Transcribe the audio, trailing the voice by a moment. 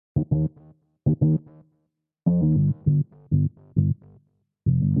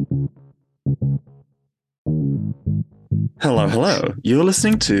Hello, hello. You're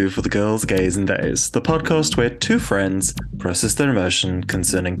listening to For the Girls, Gays and Days, the podcast where two friends process their emotion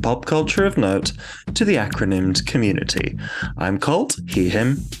concerning pop culture of note to the acronymed community. I'm Colt, he,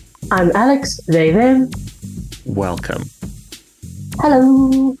 him. I'm Alex, they, them. Welcome.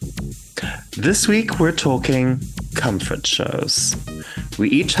 Hello. This week we're talking comfort shows. We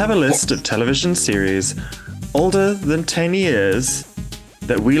each have a list of television series older than 10 years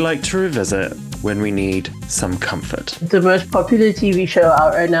that we like to revisit when we need some comfort. The most popular TV show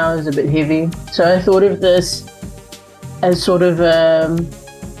out right now is a bit heavy, so I thought of this as sort of a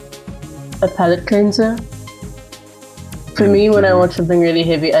palate cleanser. For me, when I watch something really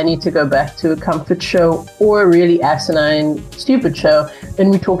heavy, I need to go back to a comfort show or a really asinine, stupid show.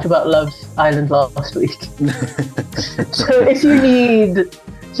 And we talked about Love Island last week. So if you need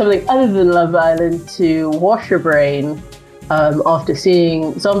something other than Love Island to wash your brain after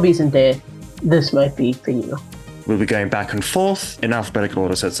seeing zombies and death, this might be for you. We'll be going back and forth in alphabetical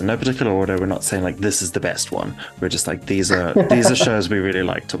order, so it's in no particular order. We're not saying like this is the best one. We're just like these are shows we really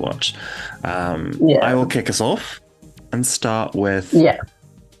like to watch. I will kick us off and start with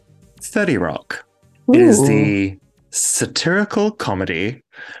 30 Rock. Ooh. It is the satirical comedy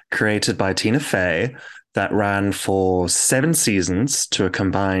created by Tina Fey that ran for 7 seasons to a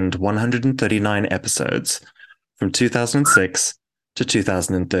combined 139 episodes from 2006 to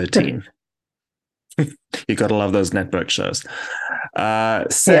 2013. You gotta love those network shows.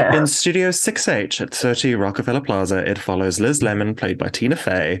 Set in Studio 6H at 30 Rockefeller Plaza, it follows Liz Lemon, played by Tina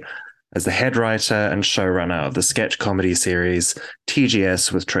Fey, as the head writer and showrunner of the sketch comedy series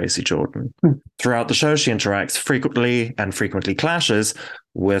TGS with Tracy Jordan. Throughout the show, she interacts frequently clashes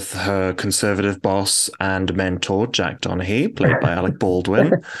with her conservative boss and mentor, Jack Donaghy, played by Alec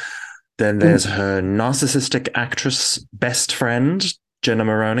Baldwin. Then there's her narcissistic actress best friend, Jenna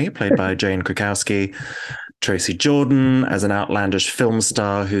Maroney, played by Jane Krakowski, Tracy Jordan as an outlandish film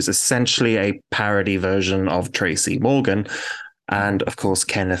star who's essentially a parody version of Tracy Morgan, and of course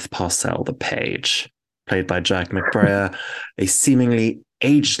Kenneth Parcell the Page, played by Jack McBrayer, a seemingly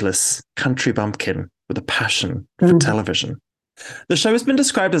ageless country bumpkin with a passion for television. The show has been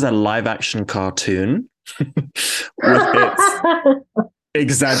described as a live-action cartoon with its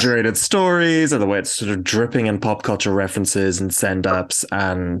exaggerated stories and the way it's sort of dripping in pop culture references and send-ups,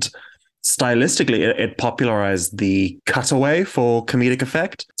 and stylistically it popularized the cutaway for comedic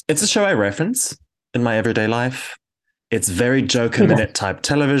effect. It's a show I reference in my everyday life. It's very joke-a-minute type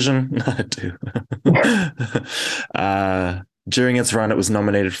television. I do. During its run, it was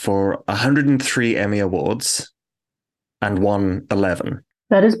nominated for 103 Emmy Awards and won 11.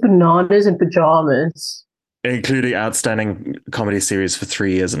 That is bananas in pajamas. Including Outstanding Comedy Series for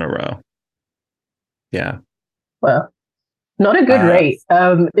 3 years in a row. Yeah. Well, not a good rate.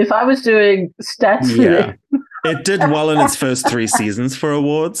 If I was doing stats for it did well in its first 3 seasons for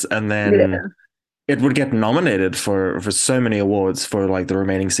awards, and then it would get nominated for so many awards for like the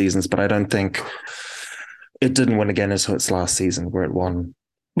remaining seasons, but I don't think it didn't win again until its last season, where it won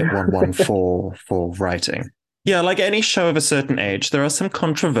one for writing. Yeah, like any show of a certain age, there are some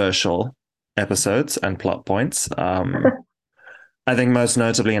controversial episodes and plot points. I think most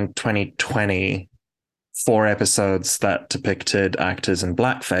notably in 2020, 4 episodes that depicted actors in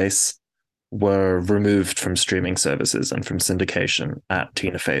blackface were removed from streaming services and from syndication at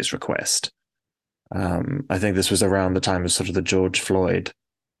Tina Fey's request. I think this was around the time of sort of the George Floyd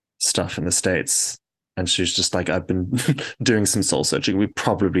stuff in the States. And she was just like, I've been doing some soul searching. We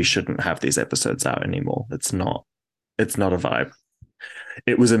probably shouldn't have these episodes out anymore. It's not a vibe.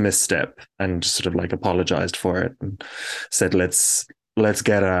 It was a misstep, and sort of like apologized for it and said, let's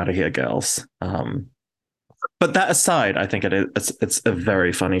get her out of here, girls. But that aside, I think it's a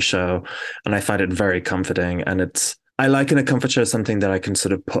very funny show, and I find it very comforting. And I like in a comfort show something that I can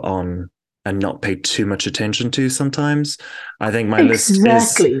sort of put on and not pay too much attention to sometimes. I think my list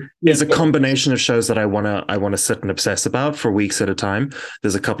is a combination of shows that I wanna sit and obsess about for weeks at a time.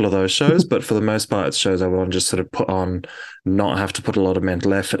 There's a couple of those shows, but for the most part, it's shows I want to just sort of put on, not have to put a lot of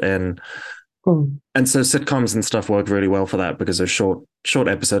mental effort in. And so sitcoms and stuff work really well for that because they're short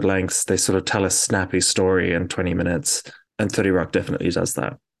episode lengths. They sort of tell a snappy story in 20 minutes, and 30 Rock definitely does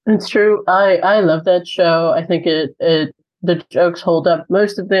that. It's true. I love that show. I think the jokes hold up.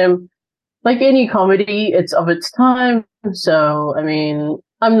 Most of them, like any comedy, it's of its time. So, I mean,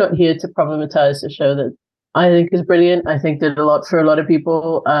 I'm not here to problematize a show that I think is brilliant. I think did a lot for a lot of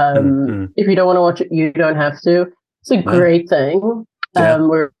people. If you don't want to watch it, you don't have to. It's a great thing.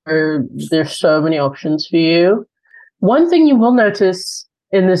 Where there's so many options for you. One thing you will notice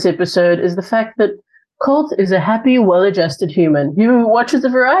in this episode is the fact that Colt is a happy, well-adjusted human who watches a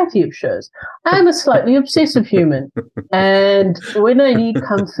variety of shows. I'm a slightly obsessive human. And when I need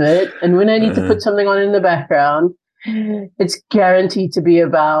comfort and when I need to put something on in the background, it's guaranteed to be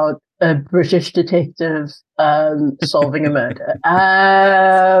about a British detective solving a murder.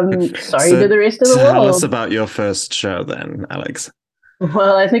 Sorry So to the rest of the tell world. us about your first show then, Alex.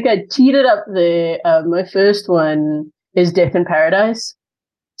 Well, I think I cheated up there. My first one is Death in Paradise.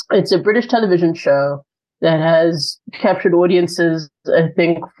 It's a British television show that has captured audiences, I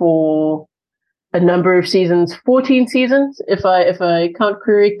think, for a number of seasons, 14 seasons, if I count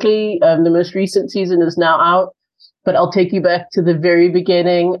correctly. The most recent season is now out, but I'll take you back to the very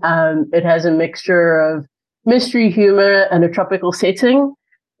beginning. It has a mixture of mystery, humor, and a tropical setting.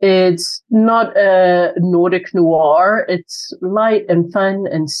 It's not a Nordic noir. It's light and fun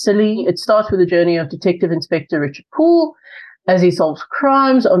and silly. It starts with the journey of Detective Inspector Richard Poole as he solves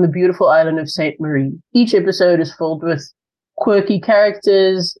crimes on the beautiful island of Saint Marie. Each episode is filled with quirky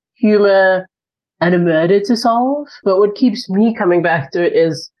characters, humor, and a murder to solve. But what keeps me coming back to it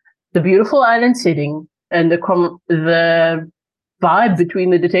is the beautiful island setting and the vibe between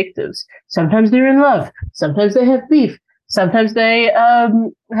the detectives. Sometimes they're in love. Sometimes they have beef. Sometimes they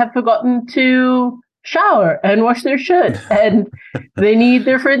have forgotten to shower and wash their shirt, and they need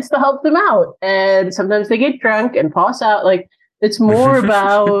their friends to help them out. And sometimes they get drunk and pass out. Like, it's more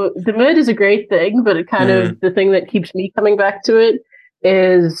about the mood is a great thing, but it kind of the thing that keeps me coming back to it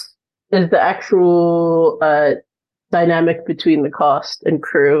is the actual dynamic between the cast and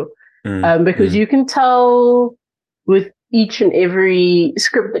crew, because you can tell with each and every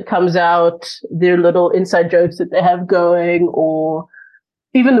script that comes out, their little inside jokes that they have going, or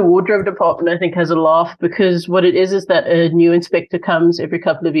even the wardrobe department, I think, has a laugh, because what it is that a new inspector comes every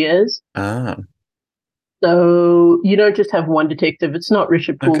couple of years. So you don't just have one detective. It's not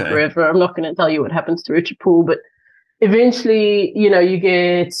Richard Poole forever. I'm not going to tell you what happens to Richard Poole, but eventually, you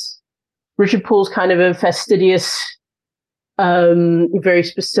get Richard Poole's kind of a fastidious, very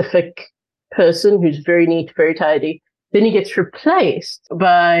specific person who's very neat, very tidy. Then he gets replaced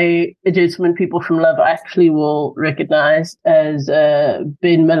by a gentleman people from Love actually will recognize as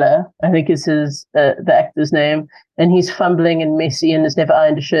Ben Miller, I think is the actor's name. And he's fumbling and messy and has never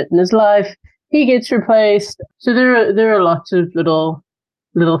ironed a shirt in his life. He gets replaced. So there are lots of little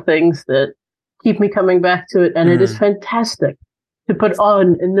things that keep me coming back to it. And it is fantastic to put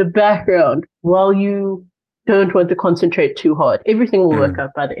on in the background while you don't want to concentrate too hard. Everything will work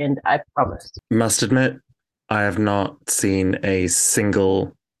out by the end, I promise. Must admit, I have not seen a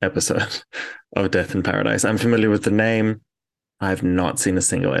single episode of Death in Paradise. I'm familiar with the name. I have not seen a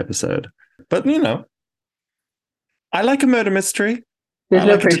single episode. But, I like a murder mystery. I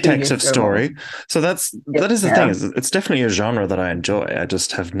like a detective story. So that is the thing. It's definitely a genre that I enjoy. I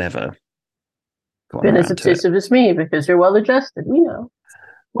just have never been as obsessive as me, because you're well adjusted. We know.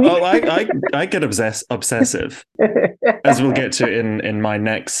 Oh, I get obsessive, as we'll get to in my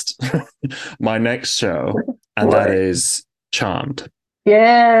next show, and that is Charmed.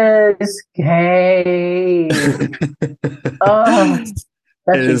 Yes, gay. That's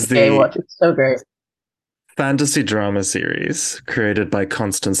a gay watch. It's so great. Fantasy drama series created by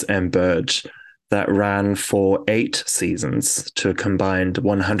Constance M. Burge that ran for 8 seasons to a combined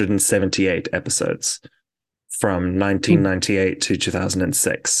 178 episodes from 1998 to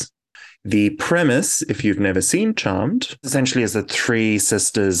 2006. The premise, if you've never seen Charmed, essentially is that 3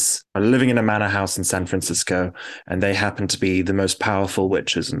 sisters are living in a manor house in San Francisco, and they happen to be the most powerful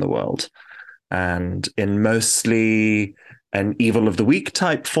witches in the world. And in mostly an evil of the week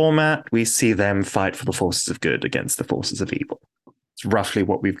type format, we see them fight for the forces of good against the forces of evil. It's roughly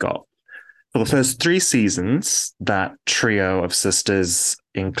what we've got. For the first 3 seasons, that trio of sisters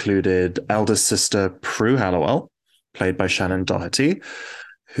included eldest sister Prue Halliwell, played by Shannon Doherty,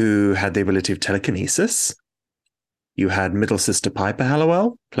 who had the ability of telekinesis. You had middle sister Piper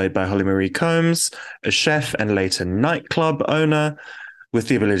Halliwell, played by Holly Marie Combs, a chef and later nightclub owner with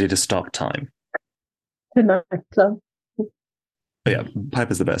the ability to stop time. The nightclub. But yeah,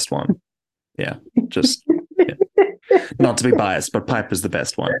 Piper's the best one. Yeah, just not to be biased, but Piper's the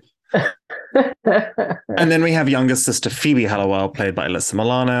best one. And then we have younger sister Phoebe Halliwell, played by Alyssa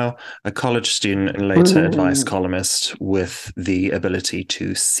Milano, a college student and later advice columnist with the ability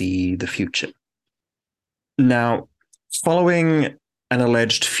to see the future. Now, following an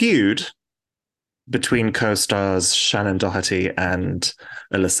alleged feud between co-stars Shannon Doherty and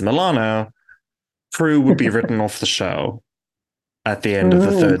Alyssa Milano, Prue would be written off the show at the end of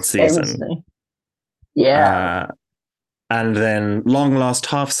the 3rd season. Famously. Yeah. And then long-lost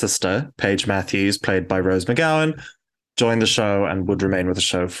half-sister, Paige Matthews, played by Rose McGowan, joined the show and would remain with the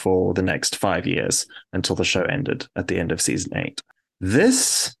show for the next 5 years until the show ended at the end of season 8.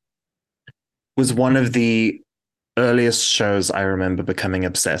 This was one of the earliest shows I remember becoming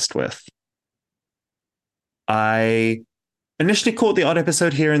obsessed with. I initially caught the odd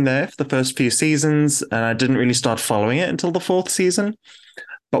episode here and there for the first few seasons, and I didn't really start following it until the 4th season.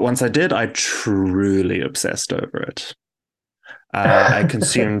 But once I did, I truly obsessed over it. I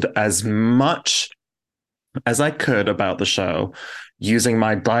consumed as much as I could about the show using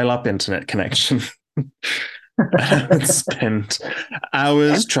my dial-up internet connection. I would spend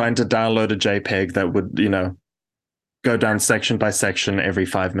hours trying to download a JPEG that would, go down section by section every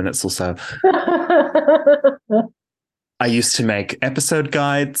 5 minutes or so. I used to make episode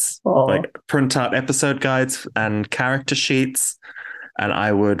guides, like print out episode guides and character sheets, and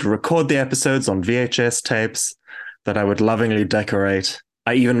I would record the episodes on VHS tapes that I would lovingly decorate.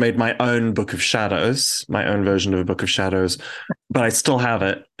 I even made my own Book of Shadows, my own version of a Book of Shadows, but I still have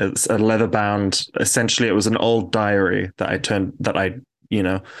it. It's a leather bound. Essentially, it was an old diary that I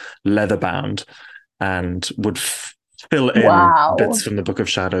leather bound and would fill in bits from the Book of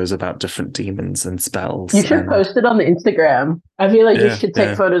Shadows about different demons and spells. You should post it on the Instagram. I feel like you should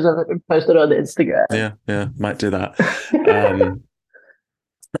take photos of it and post it on the Instagram. Yeah, might do that.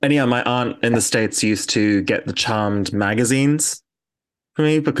 And yeah, my aunt in the States used to get the Charmed magazines for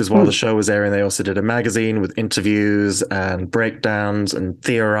me, because while the show was airing, they also did a magazine with interviews and breakdowns and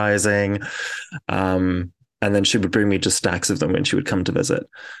theorizing. And then she would bring me just stacks of them when she would come to visit.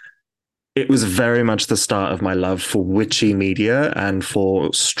 It was very much the start of my love for witchy media and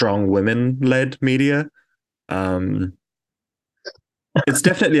for strong women-led media. It's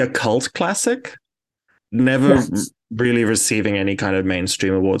definitely a cult classic. Never really receiving any kind of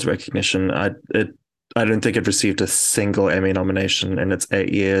mainstream awards recognition. I don't think it received a single Emmy nomination in its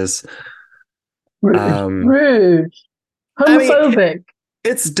 8 years. Rude. Homophobic.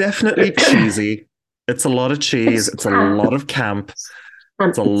 It's definitely cheesy. It's a lot of cheese. It's a lot of camp.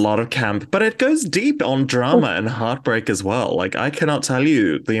 It's a lot of camp, but it goes deep on drama and heartbreak as well. Like, I cannot tell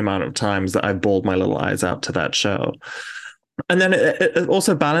you the amount of times that I bawled my little eyes out to that show. And then it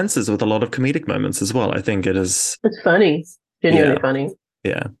also balances with a lot of comedic moments as well. I think it is. It's funny. Genuinely funny.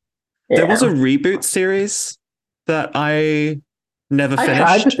 Yeah. There was a reboot series that I never finished.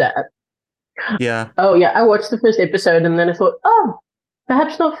 I tried with that. Yeah. Oh, yeah. I watched the first episode and then I thought,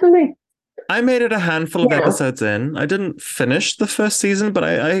 perhaps not for me. I made it a handful of episodes in. I didn't finish the first season, but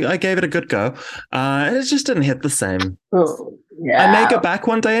I gave it a good go. It just didn't hit the same. Oh, yeah. I may go back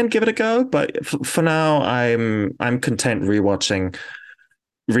one day and give it a go, but for now, I'm content rewatching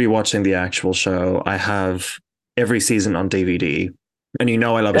the actual show. I have every season on DVD, and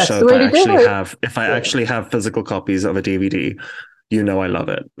I love a show if I actually have physical copies of a DVD. I love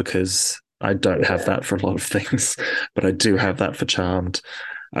it, because I don't have that for a lot of things, but I do have that for Charmed.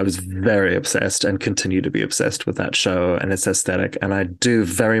 I was very obsessed and continue to be obsessed with that show and its aesthetic. And I do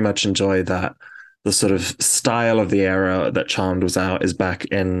very much enjoy that the sort of style of the era that Charmed was out is back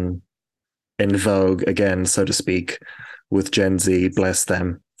in vogue again, so to speak, with Gen Z, bless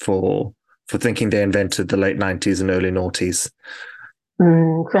them, for thinking they invented the late 90s and early noughties.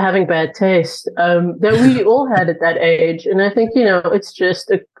 For having bad taste that we all had at that age. And I think, it's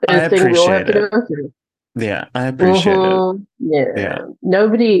just a thing we all have to go through. Yeah, I appreciate it. Yeah.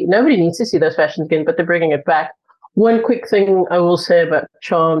 Nobody needs to see those fashions again, but they're bringing it back. One quick thing I will say about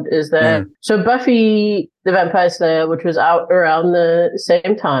Charmed is that so Buffy the Vampire Slayer, which was out around the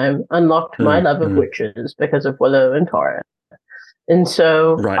same time, unlocked my love of witches because of Willow and Tara. And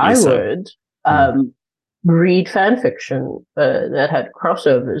so would read fan fiction that had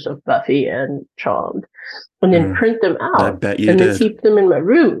crossovers of Buffy and Charmed, and then print them out. I bet you and did. then keep them in my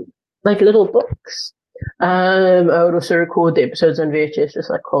room like little books. I would also record the episodes on VHS, just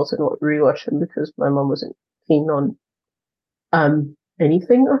like Colton would rewatch them, because my mom wasn't keen on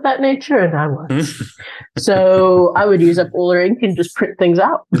anything of that nature, and I was. So I would use up all her ink and just print things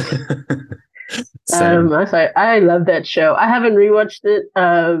out. I love that show. I haven't rewatched it,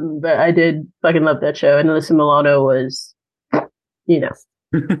 but I did fucking love that show. And Alyssa Milano was, yeah.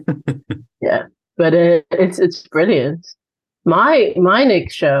 But it's brilliant. My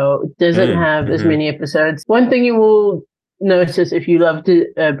next show doesn't have as many episodes. One thing you will notice if you love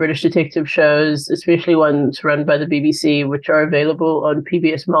British detective shows, especially ones run by the BBC, which are available on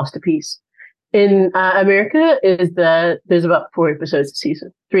PBS Masterpiece in America, is that there's about 4 episodes a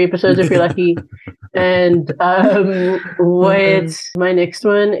season. 3 episodes if you're lucky. And my next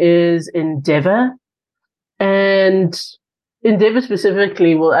one is Endeavour. And Endeavour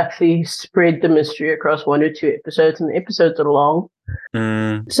specifically will actually spread the mystery across 1 or 2 episodes, and the episodes are long.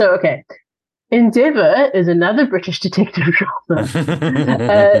 So, okay. Endeavour is another British detective drama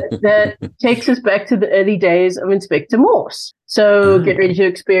that takes us back to the early days of Inspector Morse. So get ready to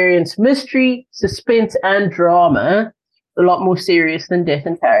experience mystery, suspense, and drama, a lot more serious than Death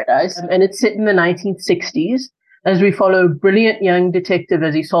in Paradise. And it's set in the 1960s as we follow a brilliant young detective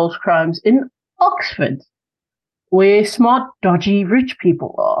as he solves crimes in Oxford, where smart, dodgy, rich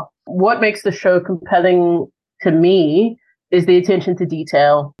people are. What makes the show compelling to me is the attention to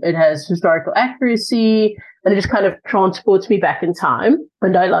detail. It has historical accuracy, and it just kind of transports me back in time.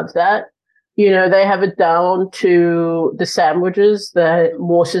 And I love that. You know, they have it down to the sandwiches that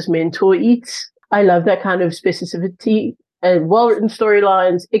Morse's mentor eats. I love that kind of specificity and well-written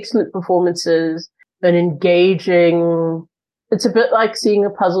storylines, excellent performances, an engaging... It's a bit like seeing a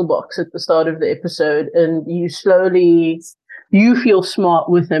puzzle box at the start of the episode, and you feel smart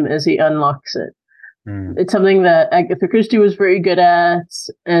with him as he unlocks it. It's something that Agatha Christie was very good at,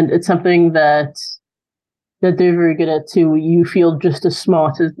 and it's something that they're very good at too. You feel just as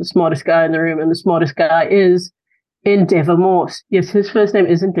smart as the smartest guy in the room, and the smartest guy is Endeavour Morse. Yes, his first name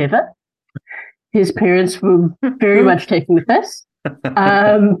is Endeavour. His parents were very much taking the piss,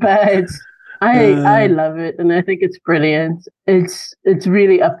 but I love it, and I think it's brilliant. It's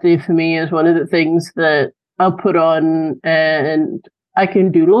really up there for me as one of the things that I'll put on, and I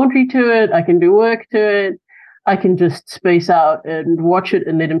can do laundry to it. I can do work to it. I can just space out and watch it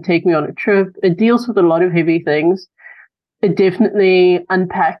and let him take me on a trip. It deals with a lot of heavy things. It definitely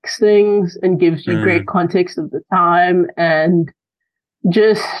unpacks things and gives you great context of the time and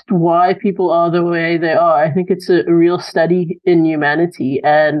just why people are the way they are. I think it's a real study in humanity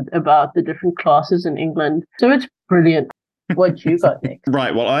and about the different classes in England. So it's brilliant. What you got next?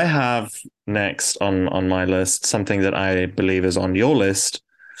 Right. Well, I have next on my list something that I believe is on your list,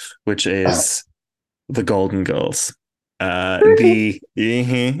 which is The Golden Girls. The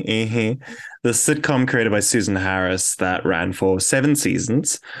sitcom created by Susan Harris that ran for 7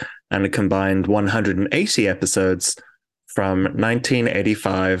 seasons and a combined 180 episodes from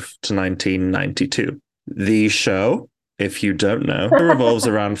 1985 to 1992. The show, if you don't know, revolves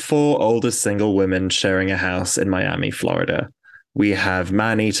around 4 older single women sharing a house in Miami, Florida. We have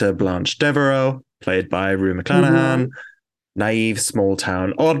man-eater Blanche Devereaux, played by Rue McClanahan, naive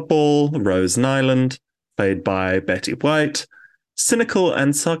small-town oddball Rose Nyland, played by Betty White, cynical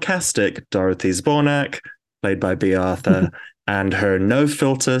and sarcastic Dorothy Zbornak, played by Bea Arthur, and her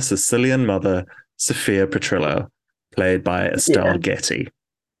no-filter Sicilian mother, Sophia Petrillo, played by Estelle Getty.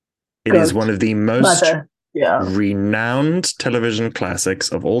 It is one of the most renowned television classics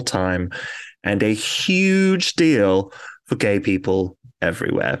of all time and a huge deal for gay people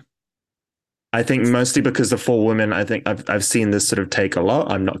everywhere. I think mostly because the 4 women, I think I've seen this sort of take a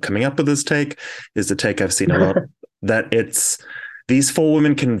lot. I'm not coming up with this take, is the take I've seen a lot, that these 4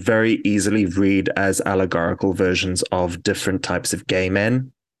 women can very easily read as allegorical versions of different types of gay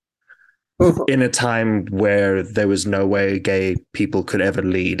men in a time where there was no way gay people could ever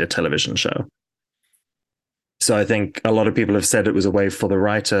lead a television show. So I think a lot of people have said it was a way for the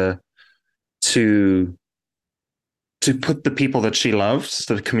writer to put the people that she loved,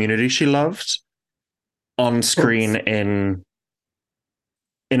 the community she loved, on screen in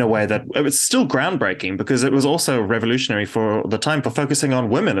a way that it was still groundbreaking, because it was also revolutionary for the time for focusing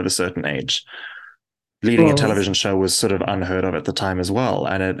on women at a certain age. Leading a television show was sort of unheard of at the time as well,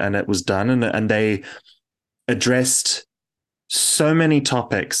 and it was done, and they addressed so many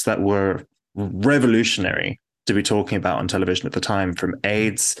topics that were revolutionary to be talking about on television at the time, from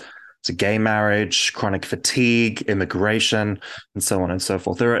AIDS to gay marriage, chronic fatigue, immigration, and so on and so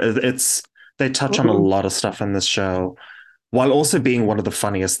forth. They touch on a lot of stuff in this show, while also being one of the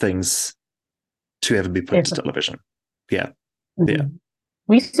funniest things to ever be put to television. Yeah.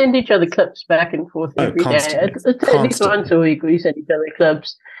 We send each other clips back and forth every day. It's at least once a week we send each other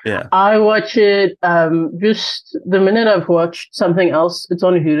clips. Yeah. I watch it just the minute I've watched something else. It's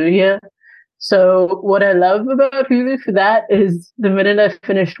on Hulu here. So what I love about Hulu for that is the minute I've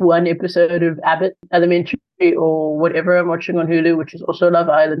finished one episode of Abbott Elementary or whatever I'm watching on Hulu, which is also Love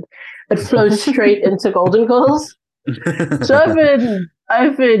Island, it flows straight into Golden Girls. So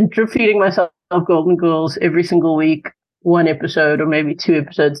I've been drip feeding myself Golden Girls every single week, one episode or maybe 2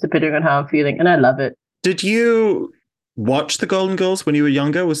 episodes, depending on how I'm feeling, and I love it. Did you watch the Golden Girls when you were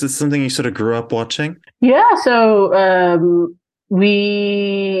younger? Was this something you sort of grew up watching? Yeah, so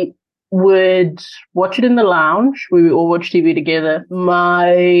we would watch it in the lounge. We would all watch TV together.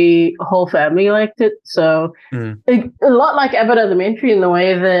 My whole family liked it. So a lot like Abbott Elementary in the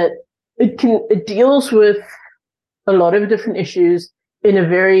way that it deals with a lot of different issues in a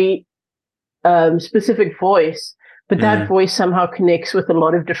very specific voice, but that voice somehow connects with a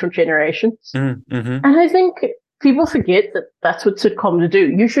lot of different generations. Mm-hmm. And I think people forget that that's what sitcoms do.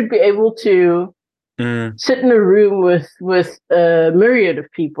 You should be able to sit in a room with a myriad of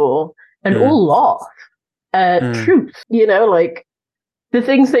people and all laugh at truth. You know, like the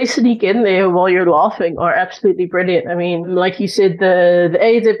things they sneak in there while you're laughing are absolutely brilliant. I mean, like you said, the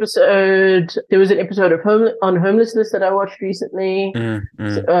AIDS episode, there was an episode of on homelessness that I watched recently.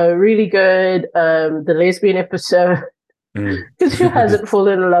 Really good. The lesbian episode, because who hasn't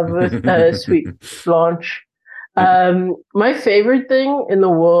fallen in love with Sweet Blanche? My favorite thing in the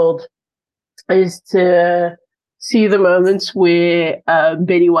world is to see the moments where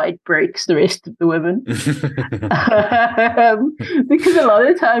Betty White breaks the rest of the women. Because a lot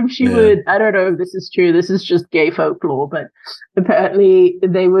of times she would, I don't know if this is true, this is just gay folklore, but apparently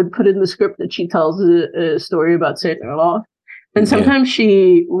they would put in the script that she tells a story about setting her off. And sometimes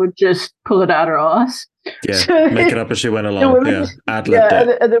she would just pull it out her ass. Yeah, so make it up as she went along. Ad-libbed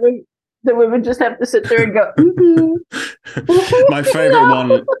it. And the women just have to sit there and go, mm-hmm. My favorite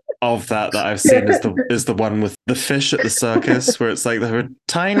one of that I've seen is the one with the fish at the circus, where it's like they were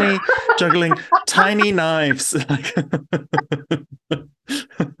juggling tiny knives,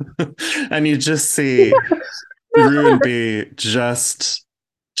 and you just see Rue and B just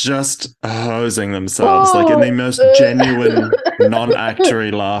hosing themselves like in the most genuine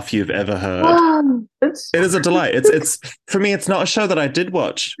non-actory laugh you've ever heard. It is a delight. It's for me, it's not a show that I did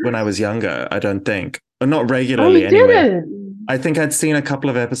watch when I was younger, I don't think, or not regularly anyway. I think I'd seen a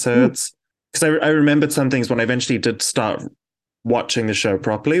couple of episodes because I remembered some things when I eventually did start watching the show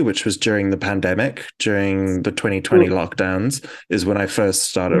properly, which was during the pandemic, during the 2020 lockdowns is when I first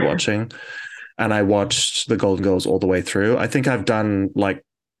started watching, and I watched the Golden Girls all the way through. I think I've done like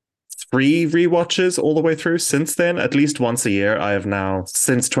 3 rewatches all the way through since then. At least once a year. I have now,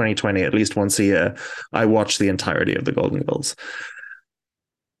 since 2020, at least once a year, I watch the entirety of the Golden Girls.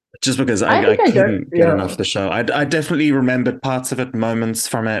 Just because I couldn't get enough of the show. I definitely remembered parts of it, moments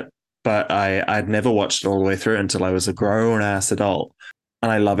from it, but I'd never watched it all the way through until I was a grown-ass adult.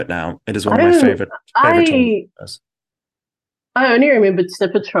 And I love it now. It is one of my favorite shows. I only remembered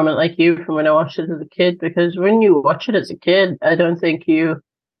snippets from it like you from when I watched it as a kid, because when you watch it as a kid, I don't think you...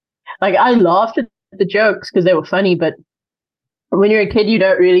 Like, I laughed at the jokes because they were funny, but when you're a kid, you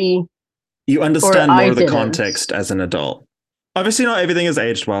don't really... You understand more of the context as an adult. Obviously, not everything has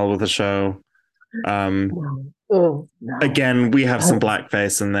aged well with the show. Again, we have some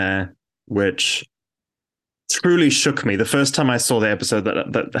blackface in there, which truly shook me. The first time I saw the episode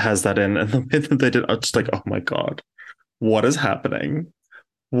that has that in, and the way that they did, I was just like, oh my God, what is happening?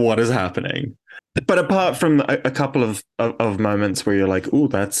 What is happening? But apart from a couple of moments where you're like, ooh,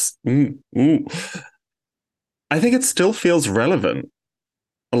 that's, ooh, I think it still feels relevant,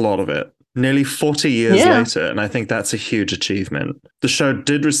 a lot of it. Nearly 40 years later, and I think that's a huge achievement. The show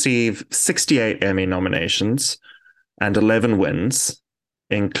did receive 68 Emmy nominations and 11 wins,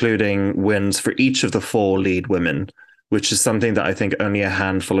 including wins for each of the 4 lead women, which is something that I think only a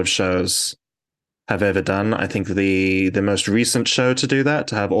handful of shows have ever done. I think the most recent show to do that,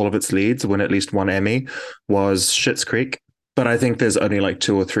 to have all of its leads win at least 1 Emmy, was Schitt's Creek. But I think there's only like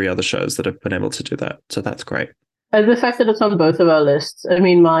 2 or 3 other shows that have been able to do that. So that's great. And the fact that it's on both of our lists, I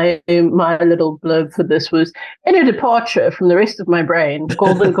mean, my little blurb for this was, in a departure from the rest of my brain,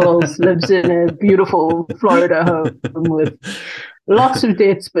 Golden Girls lives in a beautiful Florida home with lots of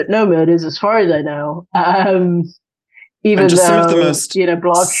deaths, but no murders, as far as I know. Even though,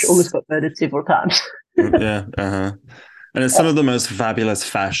 Blanche almost got murdered several times. And it's some of the most fabulous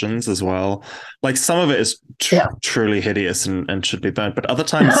fashions as well. Like, some of it is truly hideous and should be burnt, but other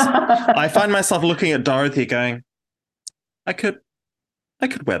times I find myself looking at Dorothy going, I could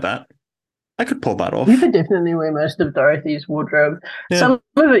wear that. I could pull that off. You could definitely wear most of Dorothy's wardrobe. Yeah. Some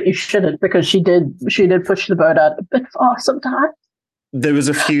of it you shouldn't, because she did push the boat out a bit far sometimes. There was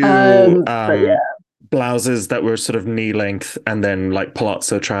a few blouses that were sort of knee length and then like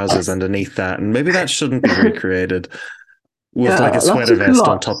palazzo trousers underneath that, and maybe that shouldn't be recreated with like a sweater vest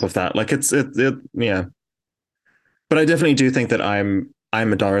on top of that. Like it. But I definitely do think that I'm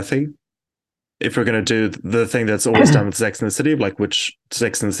a Dorothy. If we're going to do the thing that's always done with Sex and the City, like, which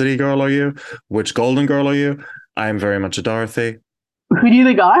Sex and the City girl are you? Which Golden Girl are you? I am very much a Dorothy. Who do you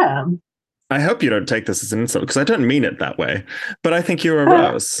think I am? I hope you don't take this as an insult, because I don't mean it that way. But I think you're a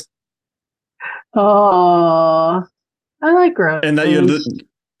Rose. Oh, I like Rose. And that you're the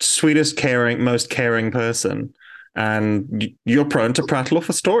sweetest, most caring person. And you're prone to prattle off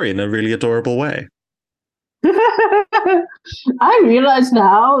a story in a really adorable way. I realize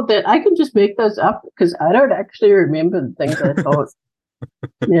now that I can just make those up because I don't actually remember the things I thought.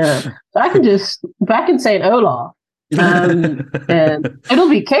 So I can just, back in St. Olaf, And it'll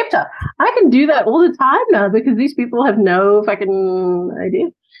be Cape Town. I can do that all the time now because these people have no fucking idea.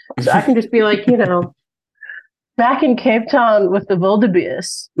 So I can just be like, back in Cape Town with the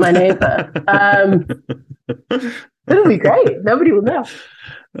wildebeest, my neighbor. It'll be great. Nobody will know.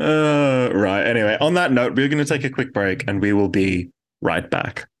 Right. Anyway, on that note, we're going to take a quick break and we will be right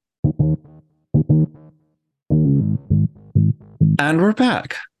back. And we're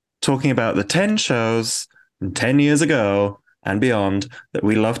back talking about the 10 shows from 10 years ago and beyond that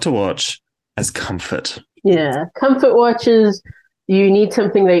we love to watch as comfort. Yeah. Comfort watches. You need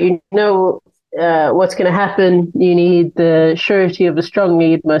something that you know what's going to happen. You need the surety of a strong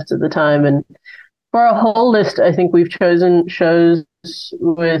lead most of the time. And for our whole list, I think we've chosen shows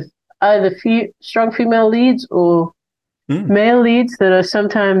with either strong female leads or male leads that are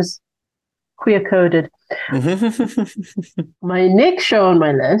sometimes queer-coded. My next show on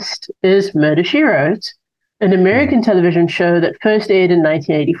my list is Murder, She Wrote, an American television show that first aired in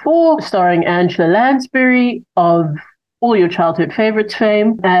 1984, starring Angela Lansbury of all your childhood favorites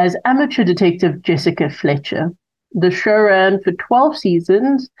fame as amateur detective Jessica Fletcher. The show ran for 12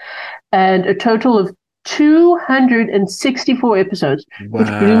 seasons and a total of 264 episodes, which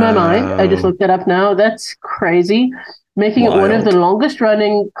blew my mind. I just looked that up now. That's crazy. Making it one of the longest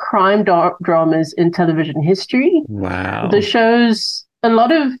running crime dramas in television history. Wow. The show's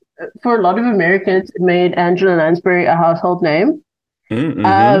for a lot of Americans, it made Angela Lansbury a household name.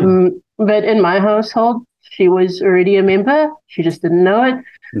 But in my household, she was already a member. She just didn't know it.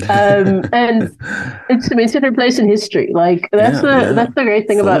 And it cemented her place in history. Like that's the great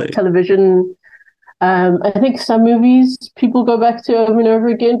thing about television. I think some movies people go back to over and over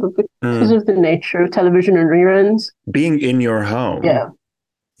again, but because of the nature of television and reruns, being in your home,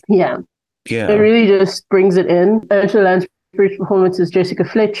 it really just brings it in. Angela Lansbury's performance as Jessica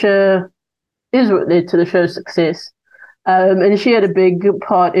Fletcher is what led to the show's success, and she had a big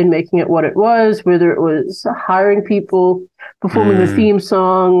part in making it what it was. Whether it was hiring people, performing the theme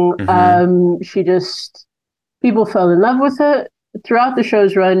song, people fell in love with her. Throughout the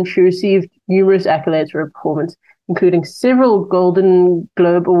show's run, she received numerous accolades for her performance, including several Golden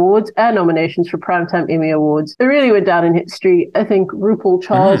Globe Awards and nominations for Primetime Emmy Awards. It really went down in history. I think RuPaul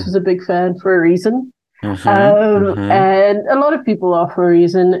Charles was a big fan for a reason. And a lot of people are for a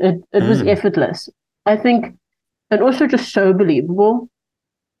reason. It was effortless, I think, and also just so believable.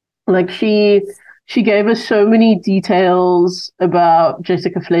 Like she gave us so many details about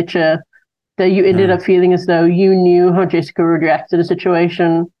Jessica Fletcher that you ended up feeling as though you knew how Jessica would react in a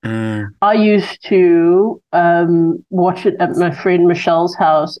situation. I used to watch it at my friend Michelle's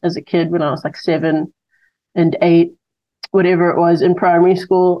house as a kid when I was like 7 and 8, whatever it was, in primary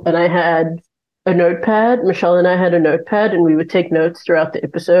school. And I had a notepad. Michelle and I had a notepad, and we would take notes throughout the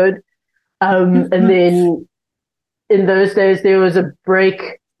episode. And then in those days, there was a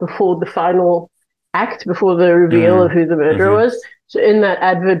break before the final act, before the reveal of who the murderer was. So in that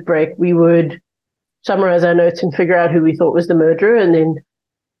advert break, we would summarize our notes and figure out who we thought was the murderer, and then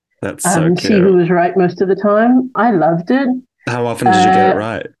see who was right most of the time. I loved it. How often did you get it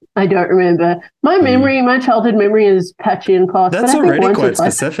right? I don't remember. My memory, my childhood memory is patchy and past. That's already quite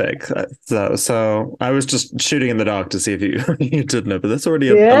specific. So I was just shooting in the dark to see if you did know, but that's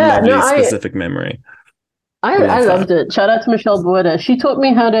already a lovely specific memory. I loved it. Shout out to Michelle Borda. She taught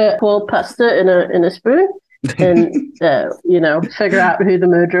me how to boil pasta in a spoon. And figure out who the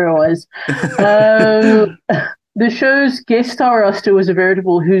murderer was. The show's guest star roster was a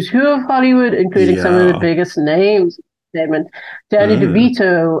veritable who's who of Hollywood, including some of the biggest names. Danny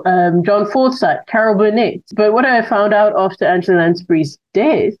DeVito, John Forsythe, Carol Burnett. But what I found out after Angela Lansbury's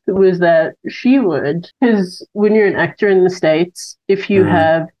death was that she would, because when you're an actor in the States, if you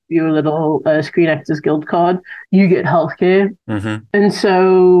have your little Screen Actors Guild card, you get healthcare. And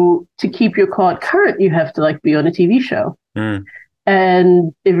so to keep your card current, you have to be on a TV show.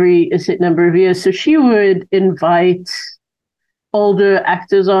 And every a set number of years. So she would invite older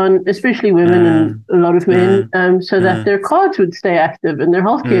actors on, especially women and a lot of men, so that their cards would stay active and their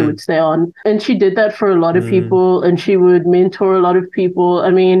healthcare would stay on. And she did that for a lot of people, and she would mentor a lot of people.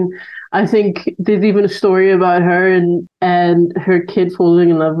 I mean, I think there's even a story about her and her kid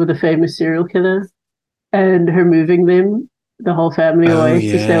falling in love with a famous serial killer and her moving them, the whole family away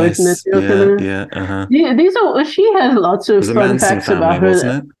to stay away from the serial killer. She has lots of fun facts about her.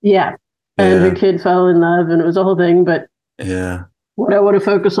 Wasn't it? Yeah. And her kid fell in love, and it was a whole thing. But what I want to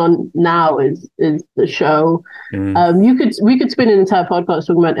focus on now is the show. We could spend an entire podcast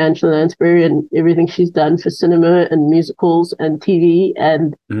talking about Angela Lansbury and everything she's done for cinema and musicals and TV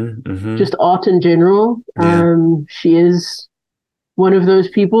and just art in general. She is one of those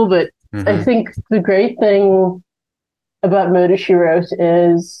people, but I think the great thing about Murder She Wrote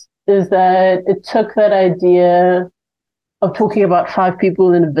is that it took that idea of talking about five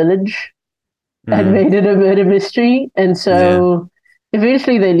people in a village and made it a murder mystery. And so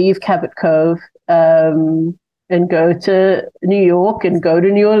eventually they leave Cabot Cove and go to New York and go to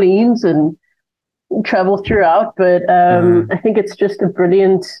New Orleans and travel throughout. But I think it's just a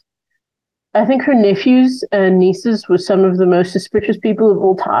brilliant. I think her nephews and nieces were some of the most suspicious people of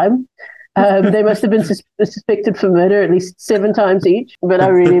all time. They must have been suspected for murder at least 7 times each. But I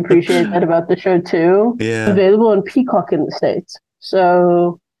really appreciate that about the show too. Yeah. Available on Peacock in the States.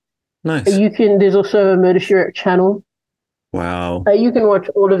 So nice. There's also a Murder She Wrote channel. Wow. You can watch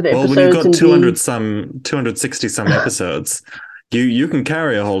all of the episodes. Well, when you've got 260 some episodes, you can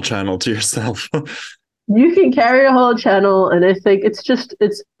carry a whole channel to yourself. You can carry a whole channel, and I think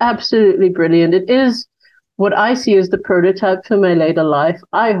it's absolutely brilliant. It is what I see as the prototype for my later life.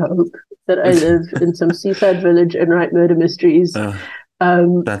 I hope that I live in some seaside village and write murder mysteries. They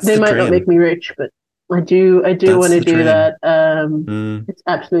might not make me rich, but I do want to do that. It's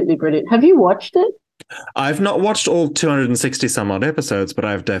absolutely brilliant. Have you watched it? I've not watched all 260 some odd episodes, but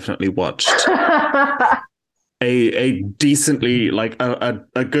I've definitely watched a decently, like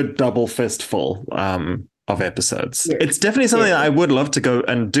a good double fistful of episodes. Yeah. It's definitely something that I would love to go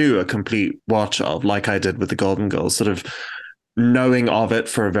and do a complete watch of, like I did with the Golden Girls, sort of knowing of it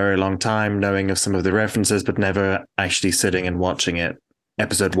for a very long time, knowing of some of the references, but never actually sitting and watching it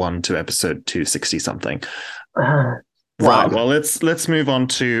episode 1 to episode 260 something. Right. Well, let's move on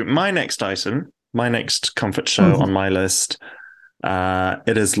to my next item, my next comfort show on my list.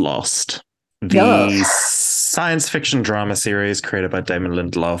 It is Lost. The science fiction drama series created by Damon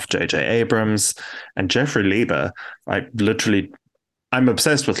Lindelof, J.J. Abrams, and Jeffrey Lieber. I'm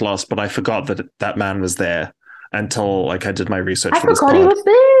obsessed with Lost, but I forgot that man was there until I did my research for this pod. He was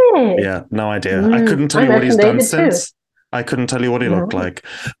there. Yeah, no idea. I couldn't tell you what he's done since. I couldn't tell you what he looked like.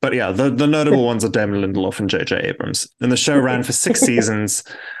 But yeah, the notable ones are Damon Lindelof and J.J. Abrams. And the show ran for 6 seasons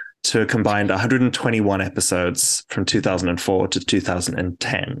to a combined 121 episodes from 2004 to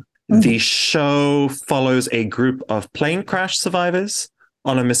 2010. The show follows a group of plane crash survivors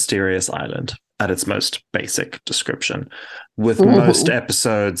on a mysterious island, at its most basic description, with most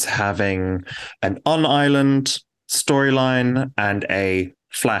episodes having an on-island storyline and a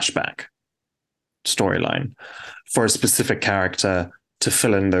flashback storyline for a specific character to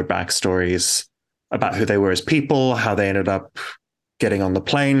fill in their backstories about who they were as people, how they ended up getting on the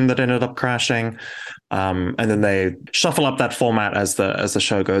plane that ended up crashing. And then they shuffle up that format as the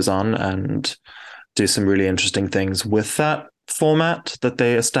show goes on and do some really interesting things with that format that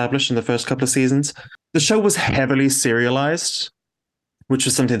they established in the first couple of seasons. The show was heavily serialized, which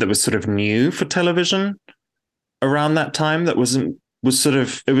was something that was sort of new for television around that time. It was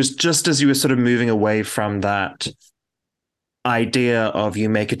just as you were sort of moving away from that idea of you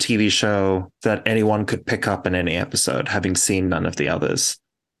make a TV show that anyone could pick up in any episode, having seen none of the others.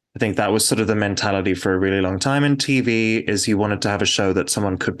 I think that was sort of the mentality for a really long time in TV, is you wanted to have a show that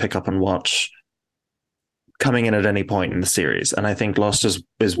someone could pick up and watch coming in at any point in the series. And I think Lost is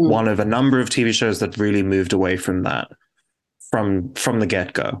one of a number of TV shows that really moved away from that from the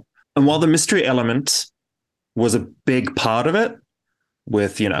get-go. And while the mystery element was a big part of it,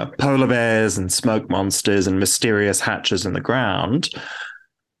 with, polar bears and smoke monsters and mysterious hatches in the ground,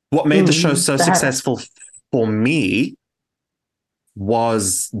 what made the show so successful for me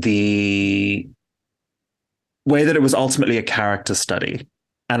was the way that it was ultimately a character study.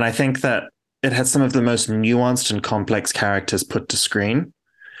 And I think that it had some of the most nuanced and complex characters put to screen,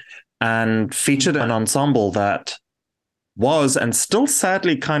 and featured an ensemble that was, and still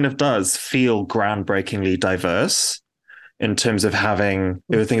sadly kind of does, feel groundbreakingly diverse in terms of having,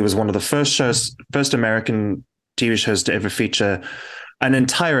 I think it was one of the first American TV shows to ever feature an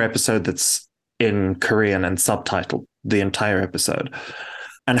entire episode that's in Korean and subtitled the entire episode,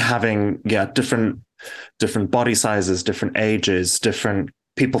 and having different body sizes, different ages, different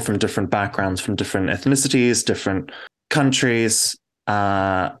people from different backgrounds, from different ethnicities, different countries,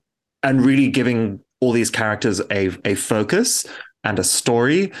 and really giving all these characters a focus and a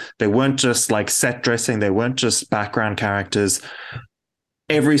story. They weren't just like set dressing, they weren't just background characters.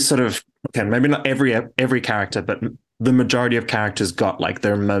 Every sort of, maybe not every character, but the majority of characters got like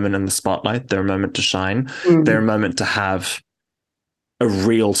their moment in the spotlight, their moment to shine, their moment to have a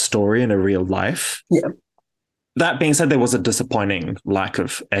real story and a real life. Yeah. That being said, there was a disappointing lack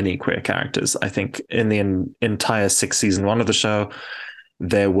of any queer characters. I think in the entire 6-season run of the show,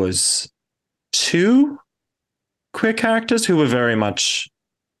 there was 2 queer characters who were very much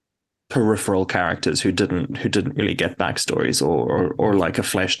peripheral characters who didn't really get backstories or like a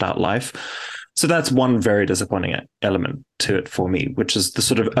fleshed out life. So that's one very disappointing element to it for me, which is the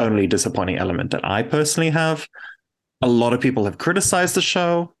sort of only disappointing element that I personally have. A lot of people have criticized the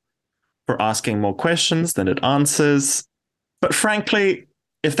show for asking more questions than it answers. But frankly,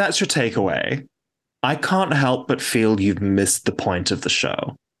 if that's your takeaway, I can't help but feel you've missed the point of the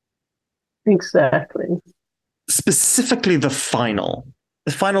show. Exactly. Specifically, the final.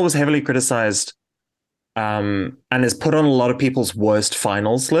 The final was heavily criticized and is put on a lot of people's worst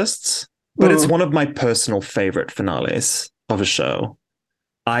finals lists. But it's one of my personal favorite finales of a show.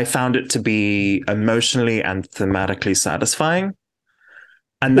 I found it to be emotionally and thematically satisfying.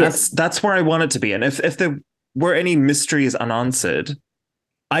 And that's where I want it to be. And if there were any mysteries unanswered,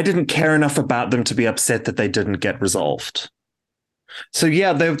 I didn't care enough about them to be upset that they didn't get resolved. So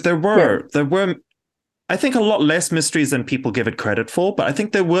yeah, there were I think a lot less mysteries than people give it credit for, but I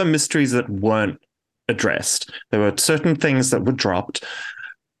think there were mysteries that weren't addressed. There were certain things that were dropped.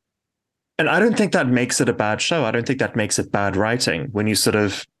 And I don't think that makes it a bad show. I don't think that makes it bad writing when you sort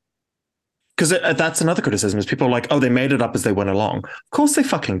of, because that's another criticism is people are like, oh, they made it up as they went along. Of course they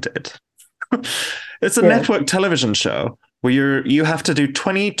fucking did. It's a network television show where you have to do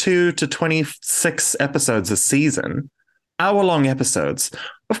 22 to 26 episodes a season, hour-long episodes.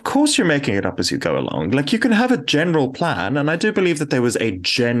 Of course you're making it up as you go along. Like, you can have a general plan, and I do believe that there was a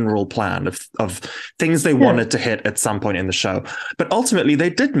general plan of things they wanted to hit at some point in the show. But ultimately, they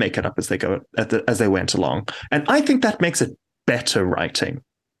did make it up as they went along. And I think that makes it better writing.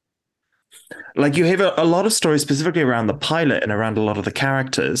 Like, you have a lot of stories specifically around the pilot and around a lot of the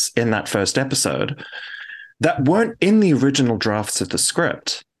characters in that first episode that weren't in the original drafts of the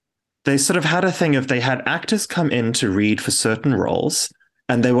script. They sort of had a thing of they had actors come in to read for certain roles,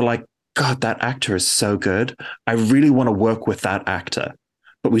 and they were like, God, that actor is so good. I really want to work with that actor.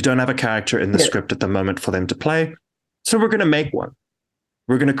 But we don't have a character in the script at the moment for them to play. So we're going to make one.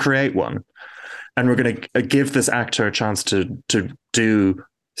 We're going to create one. And we're going to give this actor a chance to do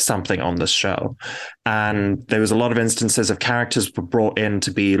something on this show. And there was a lot of instances of characters were brought in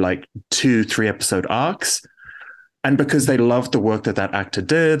to be like 2-3 episode arcs. And because they loved the work that actor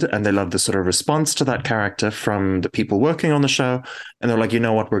did, and they loved the sort of response to that character from the people working on the show, and they're like, you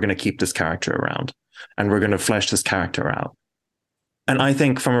know what, we're going to keep this character around, and we're going to flesh this character out. And I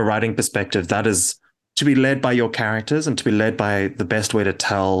think from a writing perspective, that is to be led by your characters and to be led by the best way to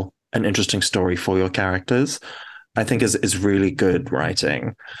tell an interesting story for your characters, I think is really good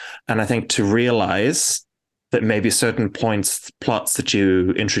writing. And I think to realize that maybe certain plots that you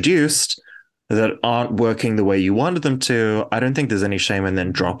introduced that aren't working the way you wanted them to, I don't think there's any shame in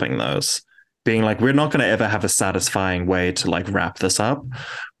then dropping those. Being like, we're not going to ever have a satisfying way to like wrap this up.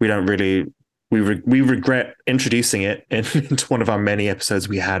 We don't really, we regret introducing it into one of our many episodes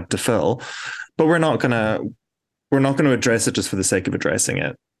we had to fill, but we're not going to address it just for the sake of addressing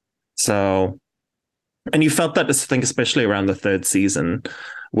it. So, and you felt that, I think, especially around the third season,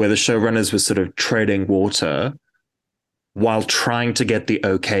 where the showrunners were sort of treading water while trying to get the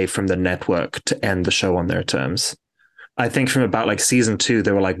okay from the network to end the show on their terms. I think from about like season 2,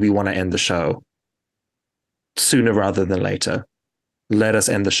 they were like, we want to end the show sooner rather than later. Let us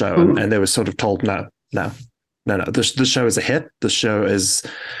end the show. And they were sort of told, no. The show is a hit. The show is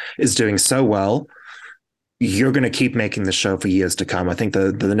doing so well. You're going to keep making the show for years to come. I think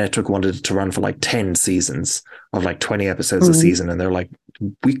the network wanted it to run for like 10 seasons of like 20 episodes a season. And they're like,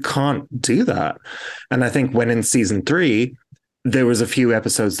 we can't do that. And I think when in season 3, there was a few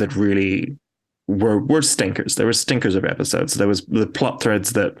episodes that really were stinkers. There were stinkers of episodes. There was the plot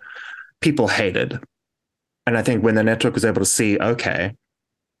threads that people hated. And I think when the network was able to see, okay,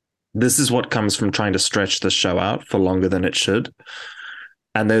 this is what comes from trying to stretch the show out for longer than it should.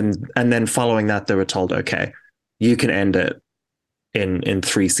 And then following that, they were told, okay, you can end it in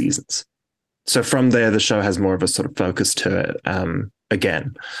 3 seasons. So from there, the show has more of a sort of focus to it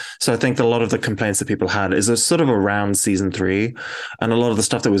again. So I think that a lot of the complaints that people had is a sort of around season 3, and a lot of the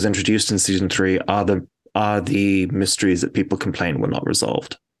stuff that was introduced in season 3 are the mysteries that people complain were not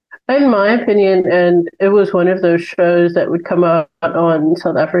resolved. In my opinion, and it was one of those shows that would come out on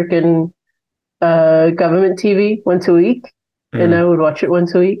South African government TV once a week, and I would watch it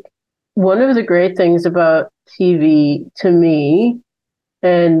once a week. One of the great things about TV to me,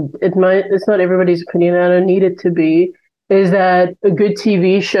 and it's not everybody's opinion, I don't need it to be, is that a good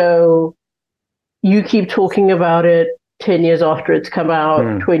TV show, you keep talking about it 10 years after it's come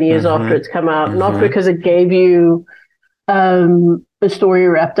out, 20 years after it's come out, not because it gave you a story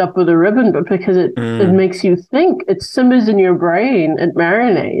wrapped up with a ribbon, but because it makes you think. It simmers in your brain, it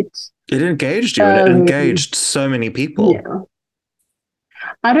marinates. It engaged you, and it engaged so many people. Yeah.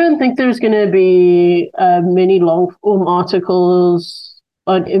 I don't think there's going to be many long-form articles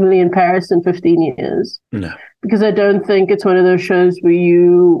on Emily in Paris in 15 years. No. Because I don't think it's one of those shows where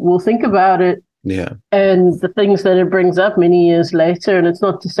you will think about it Yeah. and the things that it brings up many years later. And it's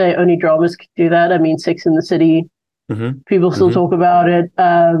not to say only dramas can do that. I mean, Sex and the City, people still talk about it.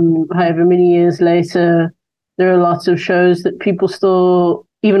 However many years later, there are lots of shows that people still,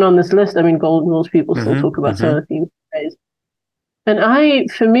 even on this list, I mean, Golden Rules, people still talk about some of the themes. And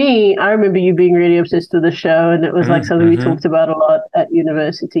for me, I remember you being really obsessed with the show, and it was like something we talked about a lot at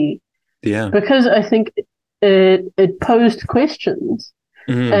university. Yeah. Because I think it posed questions.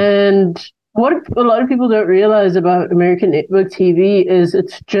 And what a lot of people don't realize about American network TV is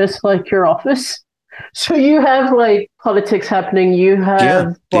it's just like your office. So you have like politics happening, you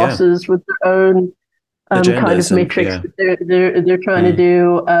have bosses with their own kind of metrics that they're trying to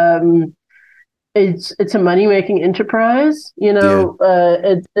do. It's a money making enterprise, you know.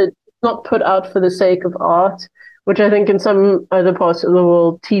 It's not put out for the sake of art, which I think in some other parts of the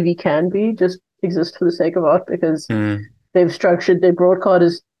world TV can be, just exist for the sake of art because they've structured their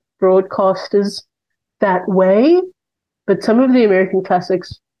broadcasters that way. But some of the American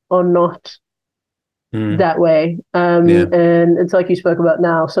classics are not that way. And it's like you spoke about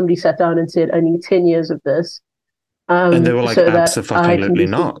now, somebody sat down and said, I need 10 years of this. And they were like, absolutely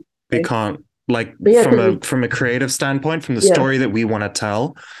not. We can't, like, from a creative standpoint, from the story that we want to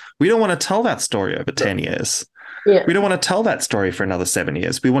tell, we don't want to tell that story over 10 years. Yeah. We don't want to tell that story for another 7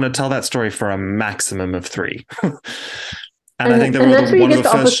 years. We want to tell that story for a maximum of 3. And I think they were one of the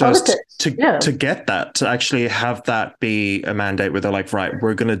first shows to get that, to actually have that be a mandate where they're like, right,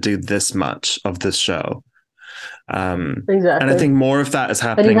 we're going to do this much of this show. Exactly. And I think more of that is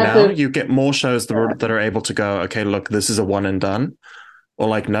happening now. You get more shows that are able to go, okay, look, this is a one and done. Or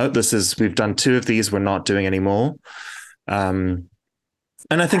like, no, we've done 2 of these, we're not doing any more. And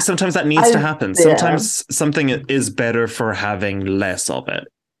I think sometimes that needs to happen. Sometimes something is better for having less of it.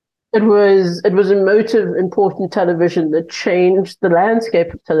 It was emotive, important television that changed the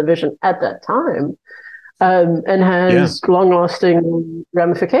landscape of television at that time, and has long-lasting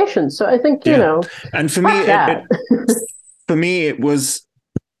ramifications. So I think you know. And for me, it was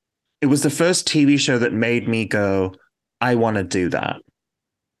the first TV show that made me go, I want to do that.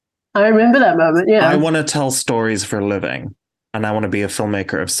 I remember that moment. Yeah, I want to tell stories for a living, and I want to be a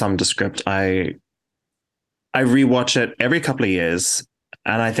filmmaker of some descript. I rewatch it every couple of years.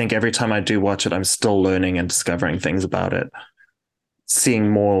 And I think every time I do watch it, I'm still learning and discovering things about it,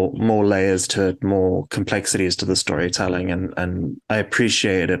 seeing more layers to it, more complexities to the storytelling. And I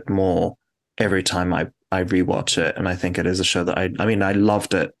appreciate it more every time I rewatch it. And I think it is a show that I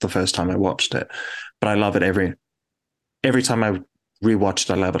loved it the first time I watched it, but I love it every time I rewatch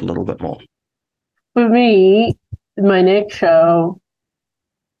it, I love it a little bit more. For me, my next show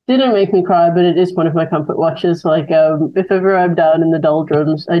didn't make me cry, but it is one of my comfort watches. Like, if ever I'm down in the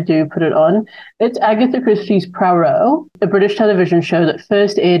doldrums, I do put it on. It's Agatha Christie's Poirot, a British television show that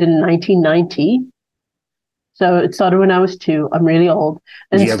first aired in 1990. So it started when I was 2. I'm really old.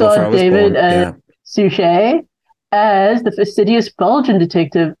 And starred David Suchet as the fastidious Belgian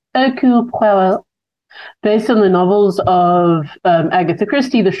detective Hercule Poirot. Based on the novels of Agatha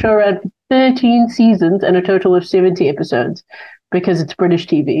Christie, the show ran for 13 seasons and a total of 70 episodes. Because it's British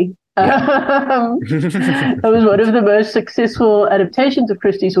TV. It was one of the most successful adaptations of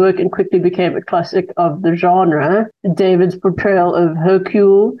Christie's work and quickly became a classic of the genre. David's portrayal of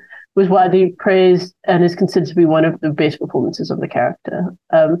Hercule was widely praised and is considered to be one of the best performances of the character.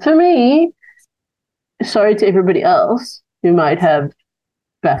 For me, sorry to everybody else who might have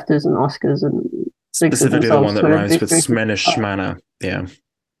BAFTAs and Oscars and specifically the one that rhymes with Smenish Manor. Yeah.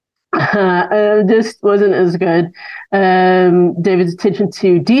 This wasn't as good. David's attention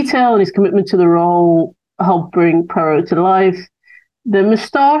to detail and his commitment to the role helped bring Poirot to life. The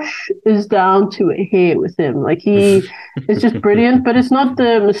moustache is down to a hair with him. Like, he is just brilliant, but it's not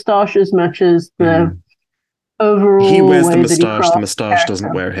the moustache as much as the overall. He wears the moustache. The moustache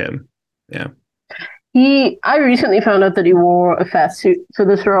doesn't wear him. Yeah. I recently found out that he wore a fat suit for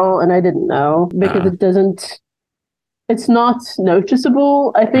this role, and I didn't know because it's not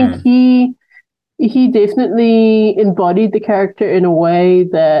noticeable. I think he definitely embodied the character in a way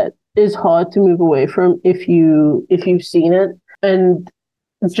that is hard to move away from if you've seen it. And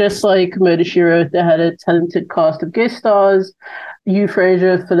just like Murder, She Wrote, they had a talented cast of guest stars: Hugh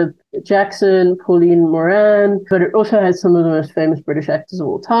Fraser, Philip Jackson, Pauline Moran. But it also has some of the most famous British actors of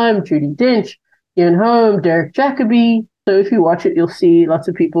all time: Judi Dench, Ian Holm, Derek Jacobi. So if you watch it, you'll see lots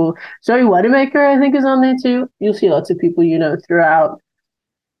of people. Zoe Wanamaker, I think, is on there too. You'll see lots of people you know throughout.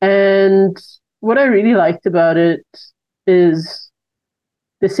 And what I really liked about it is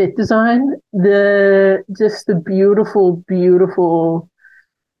the set design, the beautiful, beautiful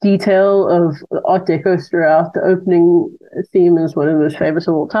detail of Art Deco throughout. The opening theme is one of the most famous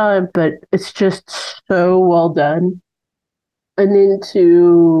of all time, but it's just so well done. And then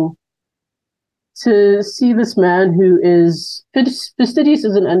to see this man who is fastidious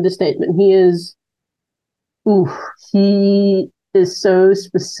is an understatement. He is so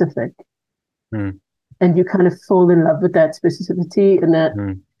specific. And you kind of fall in love with that specificity and that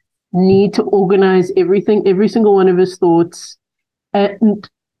need to organize everything, every single one of his thoughts. And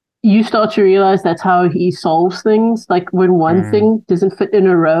you start to realize that's how he solves things. Like when one thing doesn't fit in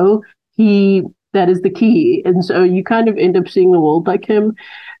a row, that is the key. And so you kind of end up seeing the world like him.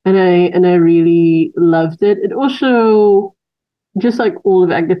 And I really loved it. It also, just like all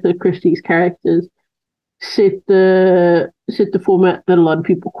of Agatha Christie's characters, set the format that a lot of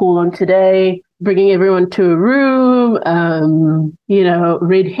people call on today, bringing everyone to a room,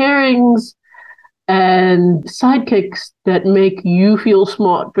 red herrings and sidekicks that make you feel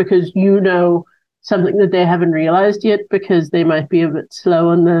smart because you know something that they haven't realized yet because they might be a bit slow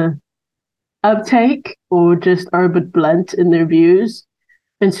on the uptake or just are a bit blunt in their views.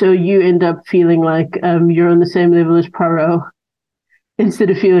 And so you end up feeling like you're on the same level as Poirot instead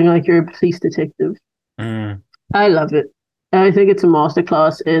of feeling like you're a police detective. I love it. I think it's a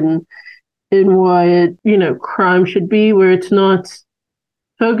masterclass in what crime should be, where it's not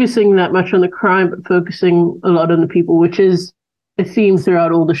focusing that much on the crime, but focusing a lot on the people, which is a theme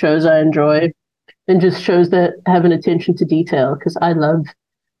throughout all the shows I enjoy, and just shows that have an attention to detail because I love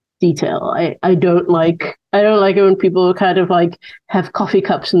detail. I don't like it when people kind of like have coffee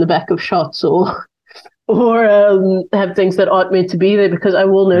cups in the back of shots or have things that aren't meant to be there because I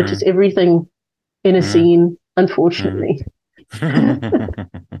will notice everything in a scene, unfortunately.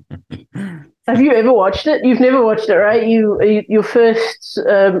 Have you ever watched it? You've never watched it, right? Your first,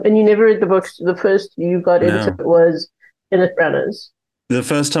 and you never read the books. The first you got into it was Kenneth Branagh's. The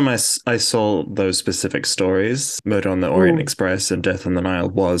first time I saw those specific stories, Murder on the Orient Express and Death on the Nile,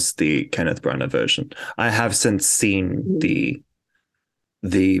 was the Kenneth Branagh version. I have since seen the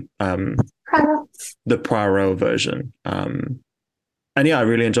Poirot version. And yeah, I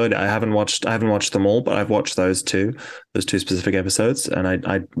really enjoyed it. I haven't watched them all, but I've watched those two specific episodes, and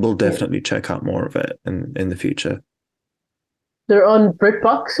I will definitely check out more of it in the future. They're on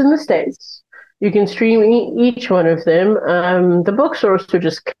BritBox in the States. You can stream each one of them. The books are also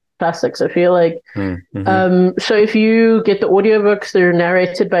just classics, I feel like. So if you get the audiobooks, they're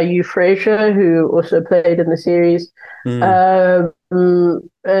narrated by Hugh Fraser, who also played in the series. And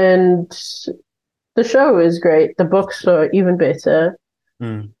the show is great. The books are even better.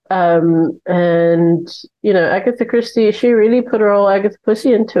 And Agatha Christie, she really put her whole Agatha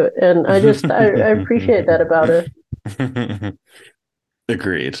Pussy into it, and I appreciate that about her.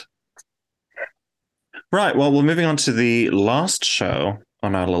 Agreed. Right, well, we're moving on to the last show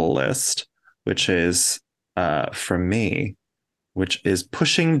on our little list, which is from me, which is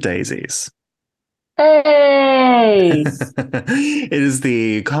Pushing Daisies. Hey! It is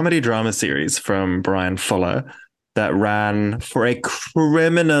the comedy drama series from Bryan Fuller that ran for a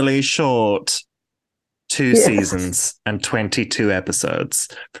criminally short 2 seasons and 22 episodes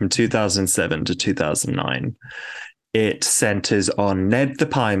from 2007 to 2009. It centers on Ned the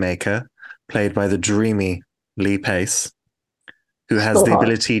Pie Maker, played by the dreamy Lee Pace, who has the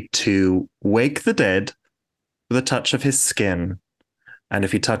ability to wake the dead with a touch of his skin. And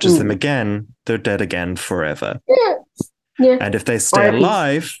if he touches them again, they're dead again forever. Yeah. And if they stay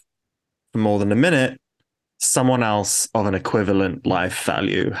alive for more than a minute, someone else of an equivalent life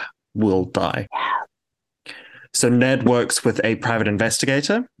value will die. So Ned works with a private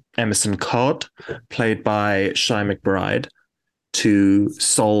investigator, Emerson Codd, played by Shai McBride, to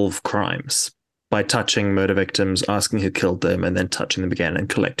solve crimes by touching murder victims, asking who killed them, and then touching them again and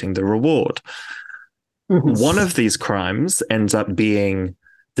collecting the reward. One of these crimes ends up being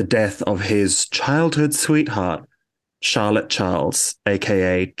the death of his childhood sweetheart, Charlotte Charles,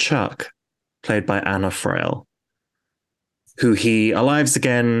 aka Chuck, played by Anna Frail, who he alives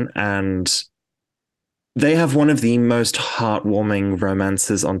again, and they have one of the most heartwarming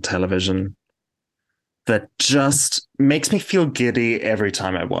romances on television that just makes me feel giddy every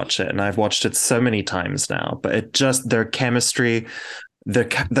time I watch it. And I've watched it so many times now, but their chemistry, the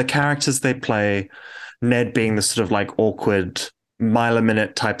characters they play, Ned being the sort of like awkward mile a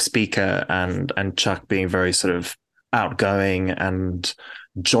minute type speaker, and Chuck being very sort of outgoing and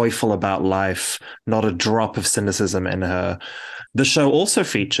joyful about life, not a drop of cynicism in her. The show also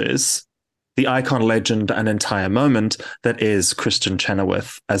features the icon, legend, and entire moment that is Kristen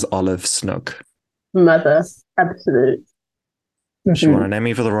Chenoweth as Olive Snook. Mother, absolute. She won an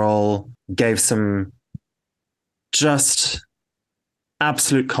Emmy for the role, gave some just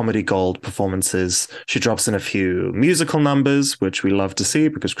absolute comedy gold performances. She drops in a few musical numbers, which we love to see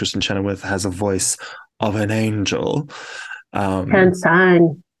because Kristen Chenoweth has a voice of an angel. And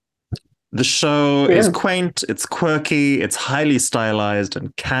sang. The show is quaint, it's quirky, it's highly stylized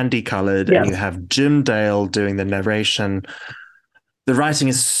and candy colored, and you have Jim Dale doing the narration. The writing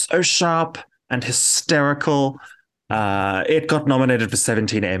is so sharp and hysterical. It got nominated for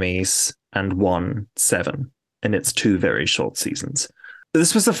 17 Emmys and won 7 in its 2 very short seasons.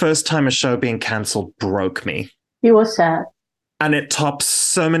 This was the first time a show being cancelled broke me. It was sad. And it tops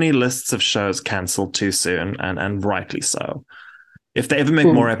so many lists of shows cancelled too soon, and rightly so. If they ever make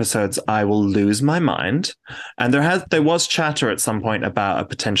more episodes, I will lose my mind. And there was chatter at some point about a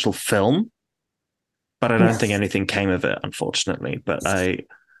potential film, but I don't think anything came of it, unfortunately. But I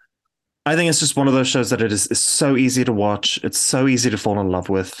think it's just one of those shows that is so easy to watch. It's so easy to fall in love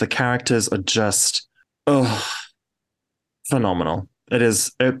with. The characters are just phenomenal.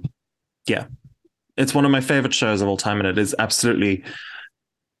 It's one of my favorite shows of all time, and it is absolutely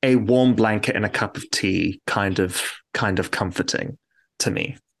a warm blanket in a cup of tea, kind of comforting to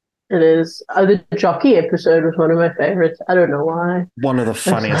me. It is. The jockey episode was one of my favorites. I don't know why. One of the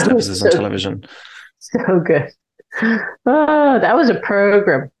funniest episodes on television. So good. Oh, that was a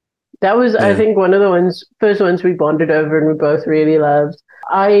program. That was, I think, one of the first ones we bonded over and we both really loved.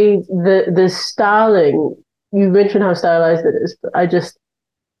 The styling, you mentioned how stylized it is, but I just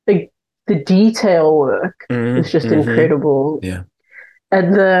think the detail work is just incredible. Yeah.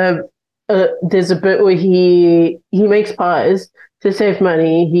 And there's a bit where he makes pies to save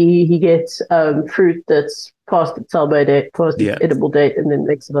money. He gets fruit that's past its sell-by date, past its edible date, and then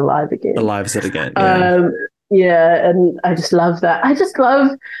makes it alive again. Alives it again. Yeah. And I just love that. I just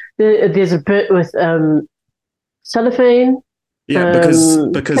love there's a bit with cellophane. Yeah,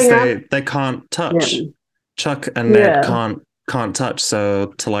 because they can't touch. Yeah. Chuck and Ned can't touch,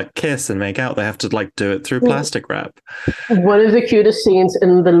 so to like kiss and make out, they have to like do it through plastic wrap. One of the cutest scenes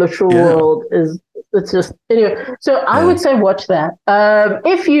in the literal world is it's just anyway. So I would say watch that.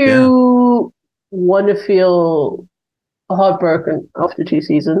 If you want to feel heartbroken after 2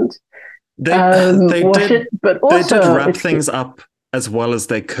 seasons, they watch did, it. But also, they did wrap things up as well as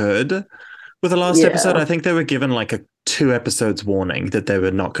they could with the last episode. I think they were given like a 2 episodes warning that they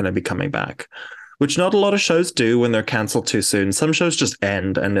were not going to be coming back, which not a lot of shows do when they're cancelled too soon. Some shows just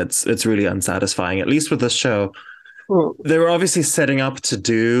end, and it's really unsatisfying. At least with this show, they were obviously setting up to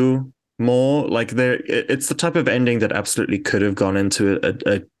do more. Like it's the type of ending that absolutely could have gone into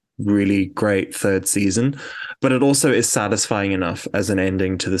a really great 3rd season, but it also is satisfying enough as an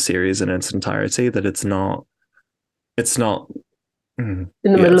ending to the series in its entirety that it's not in the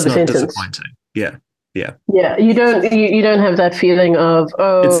middle of a sentence. Disappointing. Yeah. You don't have that feeling of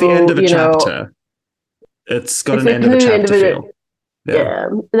it's the end of a chapter. It's got an end of a chapter feel. Yeah,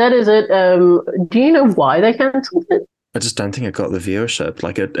 that is it. Do you know why they cancelled it? I just don't think it got the viewership.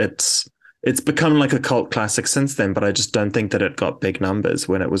 Like it's become like a cult classic since then, but I just don't think that it got big numbers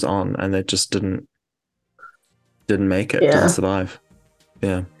when it was on, and it just didn't make it, didn't survive.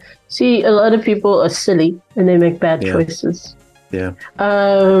 Yeah. See, a lot of people are silly and they make bad choices. Yeah.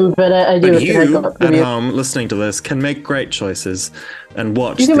 But I do. But you at home listening to this can make great choices and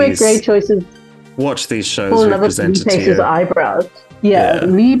watch. You can make great choices. Watch these shows represented to you. Eyebrows. Yeah,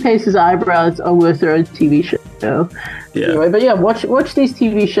 Lee Pace's eyebrows are worth their own TV show. Yeah. Anyway, but watch these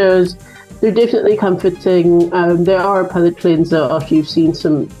TV shows. They're definitely comforting. They are a palate cleanser after you've seen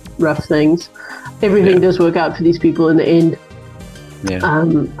some rough things. Everything does work out for these people in the end. Yeah.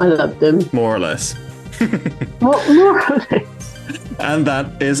 I love them. More or less. More or less. And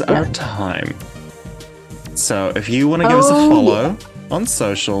that is our time. So if you want to give us a follow on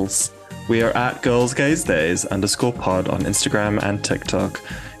socials, we are at girlsgaysdays_pod on Instagram and TikTok.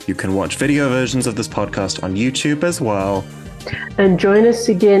 You can watch video versions of this podcast on YouTube as well. And join us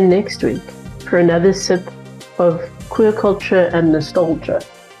again next week for another sip of queer culture and nostalgia.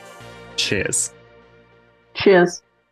 Cheers. Cheers.